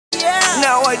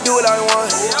Now I do what I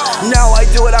want. Now I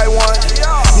do what I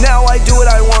want. Now I do what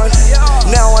I want.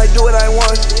 Now I do what I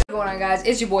want. What's going on, guys?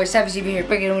 It's your boy Savage TV here,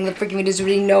 bringing one of the freaking videos. You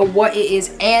already know what it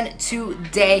is, and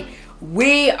today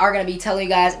we are gonna be telling you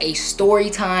guys a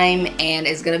story time, and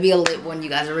it's gonna be a lit one. You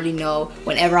guys already know.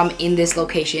 Whenever I'm in this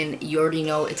location, you already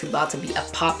know it's about to be a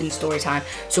poppin' story time.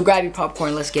 So grab your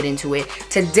popcorn. Let's get into it.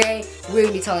 Today we're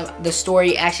gonna be telling the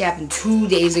story. It actually happened 2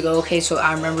 days ago. Okay, so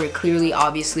I remember it clearly.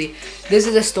 Obviously, this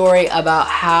is a story about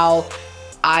how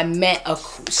I met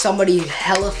somebody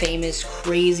hella famous,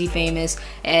 crazy famous,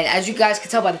 and as you guys can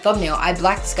tell by the thumbnail, I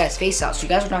blacked this guy's face out, so you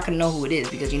guys are not gonna know who it is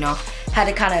because, you know, had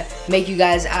to kind of make you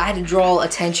guys, I had to draw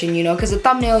attention, you know, because the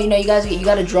thumbnail, you know, you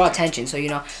gotta draw attention. So, you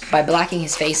know, by blacking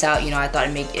his face out, you know, I thought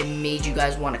it made you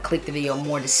guys want to click the video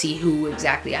more to see who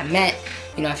exactly I met.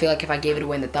 You know, I feel like if I gave it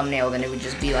away in the thumbnail, then it would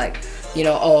just be like, you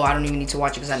know, oh, I don't even need to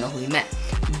watch it because I know who he met.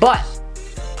 But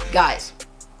guys,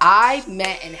 I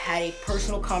met and had a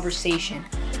personal conversation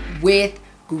with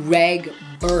Greg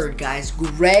Bird, guys.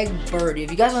 Greg Bird.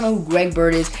 If you guys don't know who Greg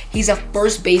Bird is, he's a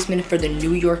first baseman for the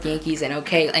New York Yankees. And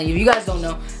if you guys don't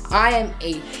know, I am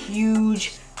a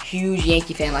huge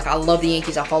Yankee fan. Like, I love the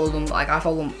Yankees. I follow them. Like, I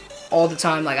follow them all the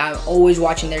time. Like, I'm always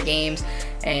watching their games.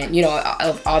 And, you know,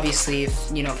 obviously,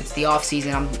 if it's the off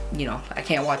season, I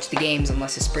can't watch the games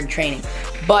unless it's spring training.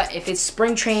 But if it's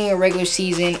spring training or regular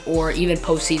season or even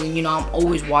postseason, you know, I'm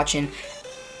always watching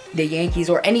the Yankees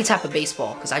or any type of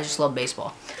baseball because I just love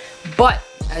baseball. But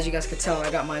as you guys can tell,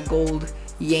 I got my gold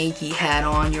Yankee hat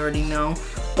on. You already know.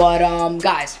 But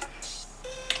guys,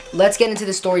 let's get into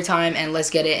the story time and let's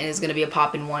get it. And it's gonna be a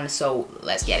poppin' one, so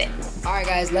let's get it. All right,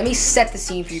 guys, let me set the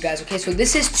scene for you guys. Okay, so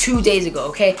this is 2 days ago.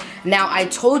 Okay, now I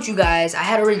told you guys,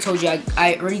 I already told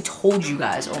you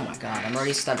guys. Oh my God, I'm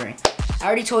already stuttering. I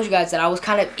already told you guys that I was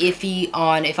kind of iffy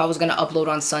on if I was gonna upload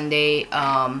on Sunday.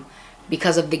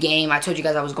 Because of the game. I told you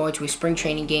guys I was going to a spring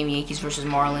training game, Yankees versus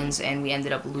Marlins, and we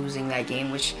ended up losing that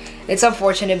game, which it's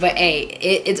unfortunate, but hey,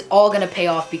 it's all gonna pay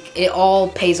off. It all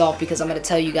pays off because I'm gonna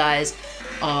tell you guys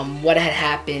what had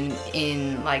happened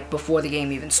in, like, before the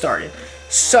game even started.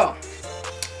 So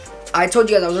I told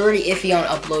you guys I was already iffy on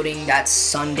uploading that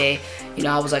Sunday. You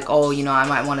know, I was like, oh, you know, I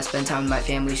might want to spend time with my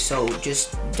family, so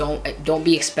just don't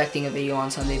be expecting a video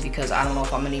on Sunday because I don't know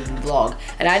if I'm gonna even vlog.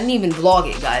 And I didn't even vlog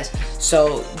it, guys.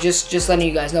 So just letting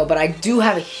you guys know. But I do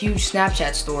have a huge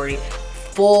Snapchat story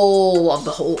full of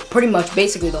the whole, pretty much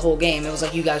basically the whole game. It was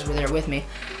like you guys were there with me.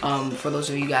 For those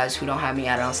of you guys who don't have me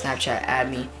added on Snapchat, add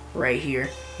me right here.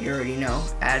 You already know.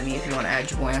 Add me if you want to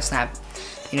add your boy on Snap.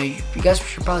 You know, you guys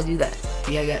should probably do that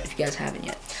if you guys haven't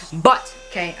yet. But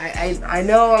okay, I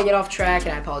know I get off track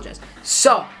and I apologize.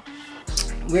 So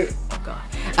we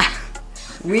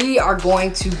are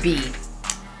going to be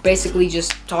basically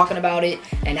just talking about it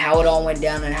and how it all went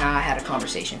down and how I had a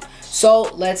conversation. So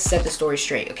let's set the story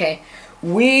straight, okay?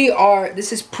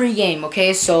 This is pre-game,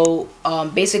 okay? So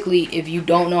basically, if you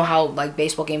don't know how, like,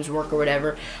 baseball games work or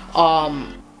whatever,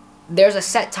 there's a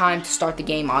set time to start the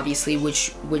game, obviously,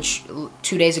 which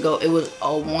 2 days ago it was a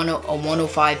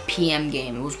 1:05 p.m.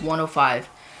 game. It was 1:05.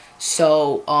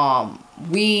 So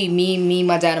me,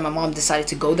 my dad, and my mom decided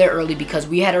to go there early because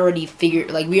we had already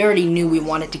figured, like, we already knew we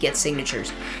wanted to get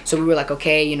signatures. So we were like,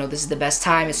 okay, you know, this is the best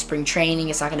time. It's spring training.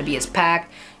 It's not gonna be as packed.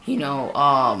 You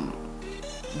know,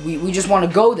 we just want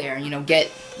to go there and, you know, get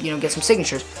some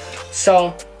signatures.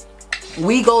 So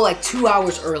we go like 2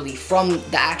 hours early from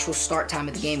the actual start time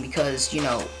of the game because, you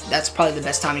know, that's probably the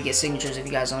best time to get signatures. If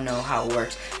you guys don't know how it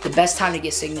works, the best time to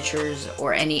get signatures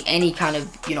or any kind of,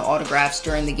 you know, autographs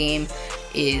during the game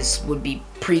would be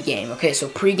pre-game. Okay, so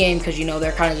pre-game, because, you know,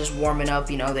 they're kind of just warming up.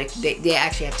 You know, they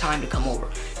actually have time to come over.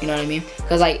 You know what I mean?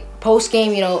 Because, like,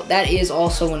 post-game, you know, that is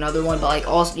also another one, but, like,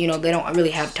 also, you know, they don't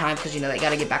really have time because, you know, they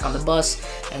got to get back on the bus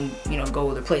and, you know, go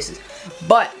other places.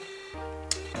 But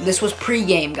this was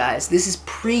pre-game, guys. This is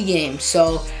pre-game.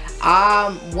 So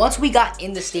once we got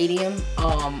in the stadium,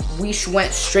 we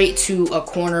went straight to a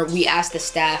corner. We asked the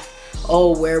staff,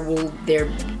 oh, where will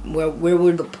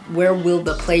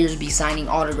the players be signing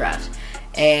autographs?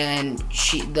 And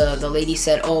the lady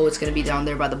said, oh, it's gonna be down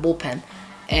there by the bullpen.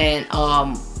 And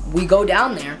we go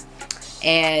down there,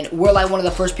 and we're like one of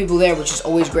the first people there, which is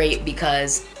always great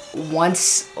because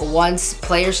once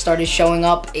players started showing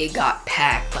up, it got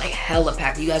packed, like hella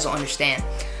packed. You guys don't understand.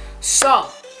 So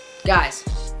guys,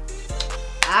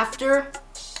 after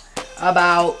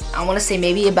about, I want to say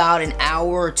maybe about an hour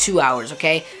or 2 hours,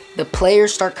 okay, the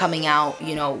players start coming out.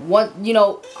 You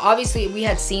know, obviously we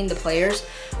had seen the players,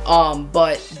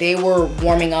 but they were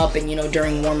warming up, and, you know,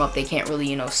 during warm up they can't really,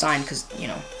 you know, sign because, you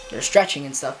know, they're stretching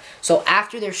and stuff. So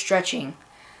after they're stretching,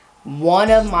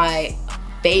 one of my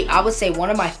I would say one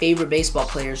of my favorite baseball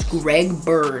players, Greg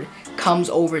Bird, comes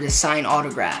over to sign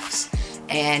autographs.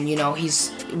 And, you know,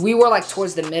 we were like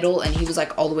towards the middle and he was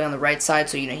like all the way on the right side.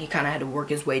 So, you know, he kind of had to work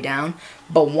his way down.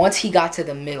 But once he got to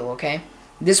the middle, okay,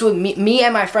 this was me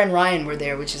and my friend Ryan were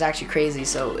there, which is actually crazy.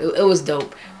 So it was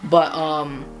dope. But,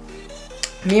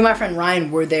 me and my friend Ryan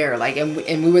were there, like, and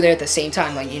we were there at the same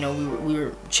time. Like, you know, we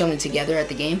were chilling together at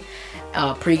the game,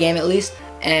 pre-game at least.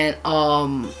 And,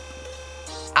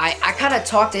 I kind of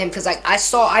talked to him because like I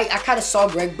kind of saw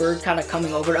Greg Bird kind of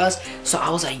coming over to us. So I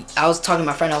was talking to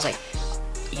my friend. I was like,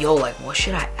 yo, like, what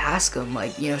should I ask him?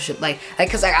 Like, you know, cause like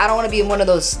I don't want to be one of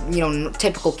those, you know,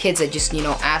 typical kids that just, you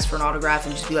know, ask for an autograph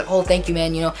and just be like, oh, thank you,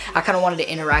 man. You know, I kind of wanted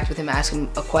to interact with him, ask him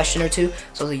a question or two.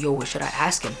 So I was like, yo, what should I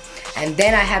ask him? And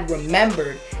then I had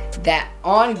remembered that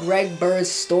on Greg Bird's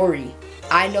story,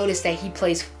 I noticed that he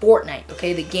plays Fortnite.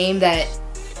 Okay, the game that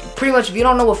pretty much, if you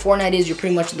don't know what Fortnite is, you're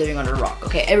pretty much living under a rock.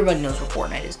 Okay, everybody knows what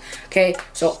Fortnite is. Okay,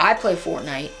 so I play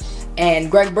Fortnite,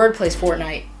 and Greg Bird plays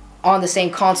Fortnite on the same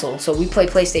console. So we play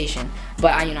PlayStation,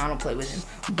 but I don't play with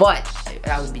him. But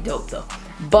that would be dope though.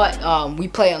 But we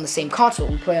play on the same console.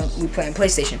 We play on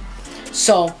PlayStation.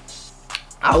 So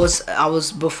I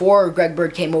was before Greg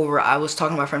Bird came over, I was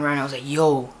talking to my friend Ryan. I was like,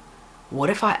 yo,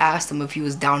 what if I asked him if he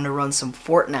was down to run some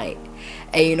Fortnite?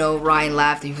 And, you know, Ryan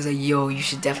laughed and he was like, yo, you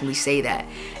should definitely say that.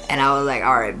 And I was like,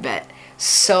 all right, bet.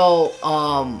 So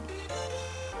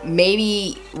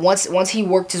maybe once he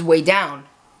worked his way down,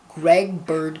 Greg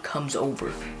Bird comes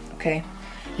over. Okay,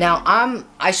 now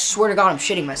I swear to God, I'm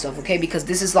shitting myself. Okay, because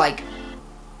this is like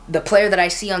the player that I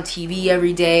see on TV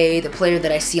every day, the player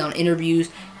that I see on interviews.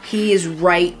 He is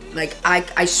right. Like,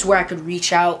 I swear I could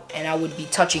reach out and I would be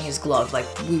touching his glove. Like,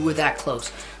 we were that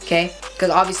close. Okay, because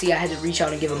obviously I had to reach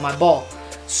out and give him my ball.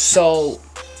 So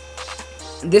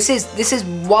this is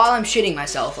while I'm shitting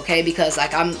myself. Okay, because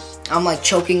like I'm like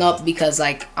choking up because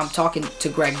like I'm talking to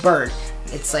Greg Bird.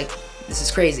 It's like, this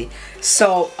is crazy.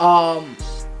 So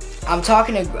I'm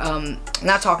talking to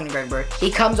not talking to Greg Bird. He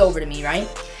comes over to me, right?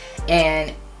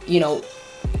 And, you know,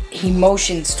 he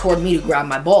motions toward me to grab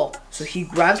my ball. So he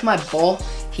grabs my ball,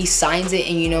 he signs it,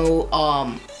 and, you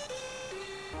know,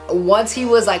 once he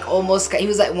was like once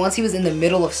he was in the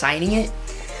middle of signing it,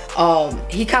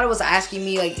 he kind of was asking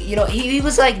me, like, you know, he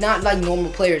was like not like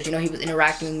normal players, you know, he was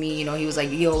interacting with me, you know, he was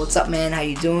like, yo, what's up, man, how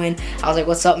you doing? I was like,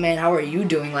 what's up, man, how are you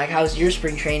doing? Like, how's your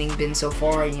spring training been so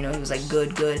far? And, you know, he was like,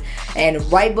 good. And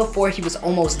right before he was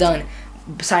almost done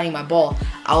signing my ball,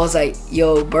 I was like,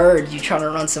 yo, Bird, you trying to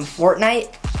run some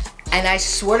Fortnite? And I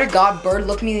swear to God, Bird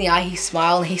looked me in the eye, he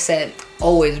smiled, and he said,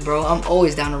 always, bro, I'm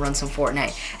always down to run some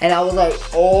Fortnite. And I was like,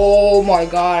 oh my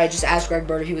God, I just asked Greg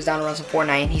Bird if he was down to run some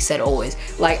Fortnite, and he said always.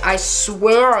 Like, I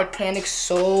swear I panicked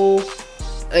so,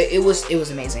 it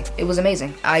was amazing. It was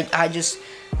amazing. I just,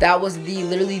 that was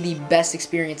literally the best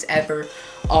experience ever.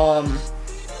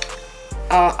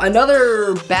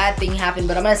 Another bad thing happened,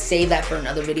 but I'm gonna save that for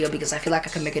another video because I feel like I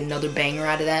can make another banger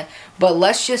out of that. But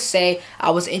let's just say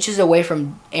I was inches away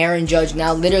from Aaron Judge.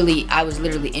 Now, I was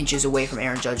literally inches away from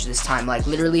Aaron Judge this time. Like,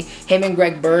 literally, him and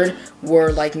Greg Bird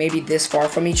were like maybe this far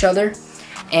from each other.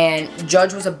 And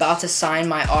Judge was about to sign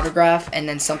my autograph, and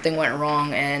then something went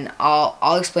wrong. And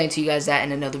I'll explain to you guys that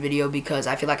in another video because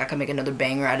I feel like I can make another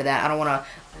banger out of that. I don't wanna,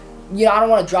 you know, I don't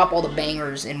want to drop all the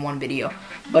bangers in one video.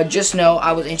 But just know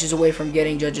I was inches away from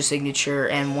getting Judge's signature,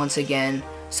 and once again,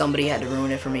 somebody had to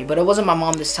ruin it for me. But it wasn't my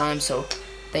mom this time, so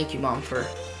thank you, Mom, for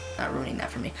not ruining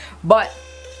that for me. But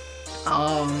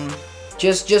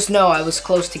just know I was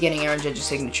close to getting Aaron Judge's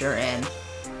signature, and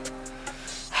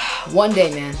one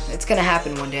day, man, it's gonna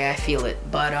happen one day. I feel it.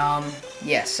 But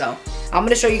yeah, so I'm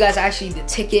gonna show you guys actually the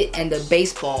ticket and the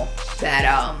baseball that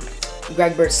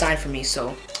Greg Bird signed for me.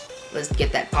 So let's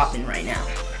get that popping right now.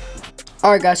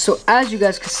 Alright guys, so as you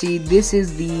guys can see, this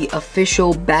is the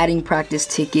official batting practice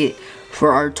ticket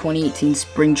for our 2018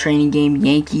 spring training game,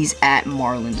 Yankees at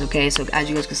Marlins. Okay, so as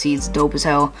you guys can see, it's dope as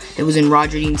hell. It was in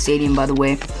Roger Dean Stadium, by the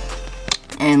way.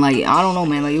 And like, I don't know,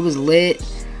 man, like, it was lit.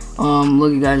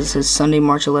 Look, you guys, it says Sunday,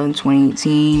 March 11,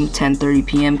 2018, 10:30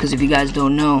 p.m. Because if you guys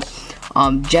don't know,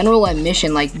 general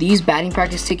admission, like, these batting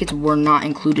practice tickets were not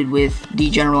included with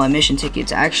the general admission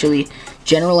tickets. Actually,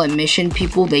 general admission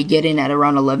people, they get in at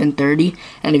around 11:30,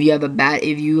 and if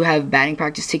you have batting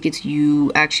practice tickets,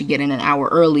 you actually get in an hour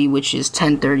early, which is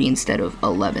 10:30 instead of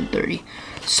 11:30.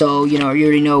 So, you know, you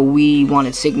already know we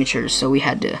wanted signatures, so we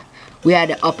had to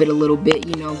up it a little bit,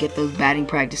 you know, get those batting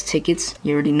practice tickets.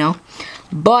 You already know.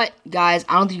 But guys,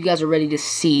 I don't think you guys are ready to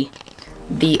see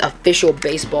the official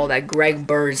baseball that Greg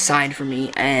Bird signed for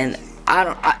me. And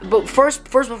but first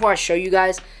before I show you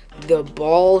guys, the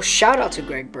ball. Shout out to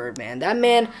Greg Bird, man. That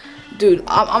man, dude,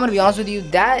 I'm gonna be honest with you,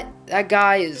 that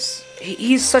guy is,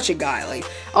 he's such a guy. Like,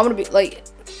 I'm gonna be like,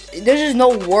 there's just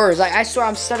no words. Like, I swear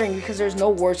I'm stuttering because there's no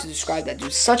words to describe that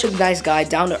dude. Such a nice guy,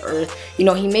 down to earth. You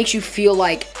know, he makes you feel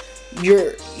like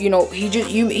you're, you know,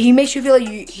 he makes you feel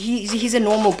like he's a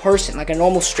normal person, like a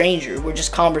normal stranger. We're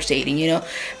just conversating, you know.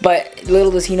 But little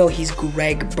does he know he's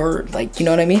Greg Bird, like, you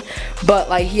know what I mean? But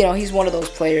like, you know, he's one of those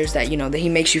players that, you know, that he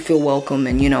makes you feel welcome,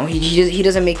 and you know, he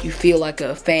doesn't make you feel like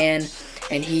a fan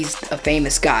and he's a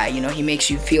famous guy. You know, he makes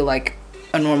you feel like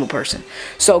a normal person.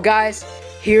 So guys,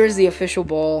 here is the official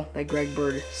ball that Greg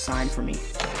Bird signed for me.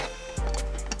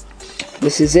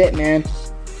 This is it, man.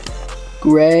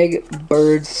 Greg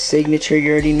Bird's signature.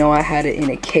 You already know I had it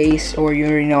in a case, or you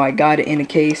already know I got it in a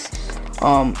case.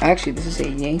 Actually, this is a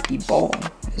Yankee ball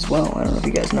as well. I don't know if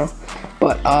you guys know.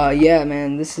 But, yeah,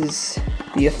 man, this is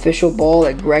the official ball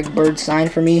that Greg Bird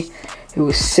signed for me. It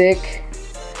was sick.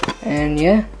 And,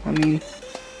 yeah, I mean,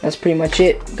 that's pretty much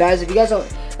it. Guys, if you guys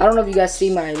don't, I don't know if you guys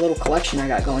see my little collection I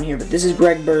got going here, but this is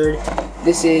Greg Bird.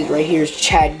 This is, right here is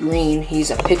Chad Green. He's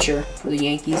a pitcher for the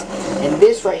Yankees. And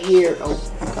this right here,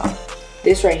 oh, God.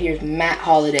 This right here is Matt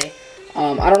Holliday.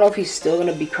 I don't know if he's still going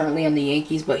to be currently on the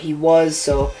Yankees, but he was.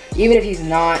 So even if he's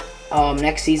not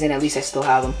next season, at least I still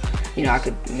have him. You know, I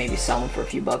could maybe sell him for a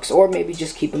few bucks, or maybe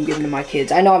just keep him, giving to my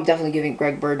kids. I know I'm definitely giving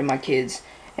Greg Bird to my kids,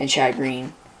 and Chad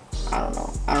Green, I don't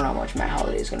know how much Matt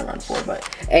Holliday is going to run for, but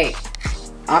hey,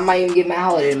 I might even give Matt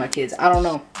Holliday to my kids. I don't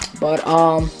know. But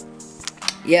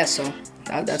yeah, so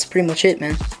that's pretty much it,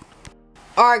 man.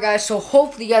 Alright guys, so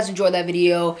hopefully you guys enjoyed that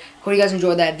video. Hope you guys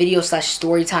enjoyed that video /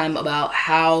 story time about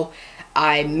how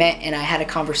I met and I had a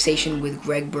conversation with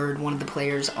Greg Bird, one of the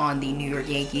players on the New York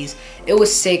Yankees. It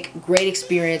was sick, great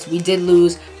experience. We did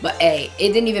lose, but hey, it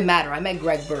didn't even matter. I met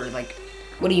Greg Bird. Like,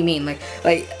 what do you mean? Like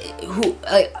who?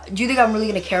 Like, do you think I'm really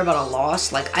gonna care about a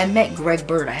loss? Like, I met Greg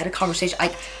Bird. I had a conversation.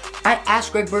 I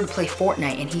asked Greg Bird to play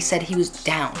Fortnite, and he said he was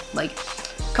down. Like,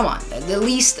 come on, the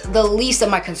least of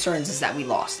my concerns is that we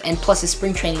lost, and plus his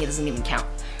spring training, it doesn't even count.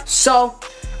 So,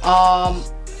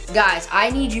 guys,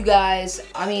 I need you guys.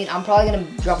 I mean, I'm probably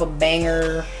gonna drop a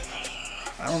banger.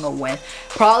 I don't know when.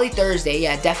 Probably Thursday.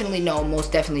 Yeah, definitely no.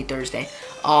 Most definitely Thursday.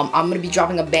 I'm gonna be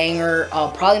dropping a banger.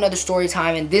 Probably another story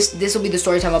time, and this will be the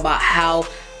story time about how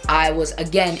I was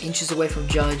again inches away from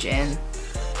Judge, and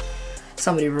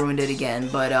somebody ruined it again.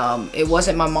 But it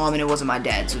wasn't my mom and it wasn't my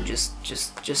dad. So just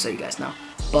so you guys know.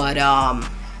 But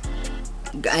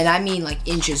and I mean like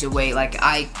inches away. Like,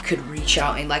 I could reach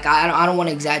out, and like I don't want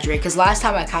to exaggerate, because last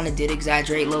time I kind of did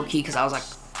exaggerate low key, because I was like,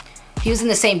 he was in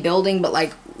the same building, but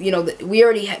like, you know, we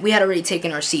had already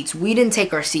taken our seats. We didn't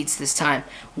take our seats this time.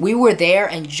 We were there,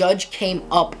 and Judge came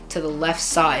up to the left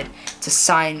side to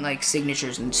sign like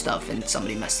signatures and stuff, and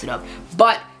somebody messed it up.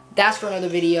 But that's for another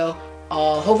video.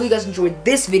 Hopefully you guys enjoyed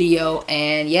this video,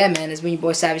 and yeah, man, it's been your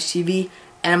boy Savage TV,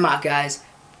 and I'm out, guys.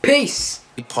 Peace.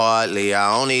 Partly,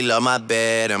 I only love my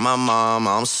bed and my mom,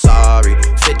 I'm sorry.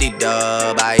 50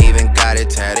 dub, I even got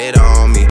it tatted on me.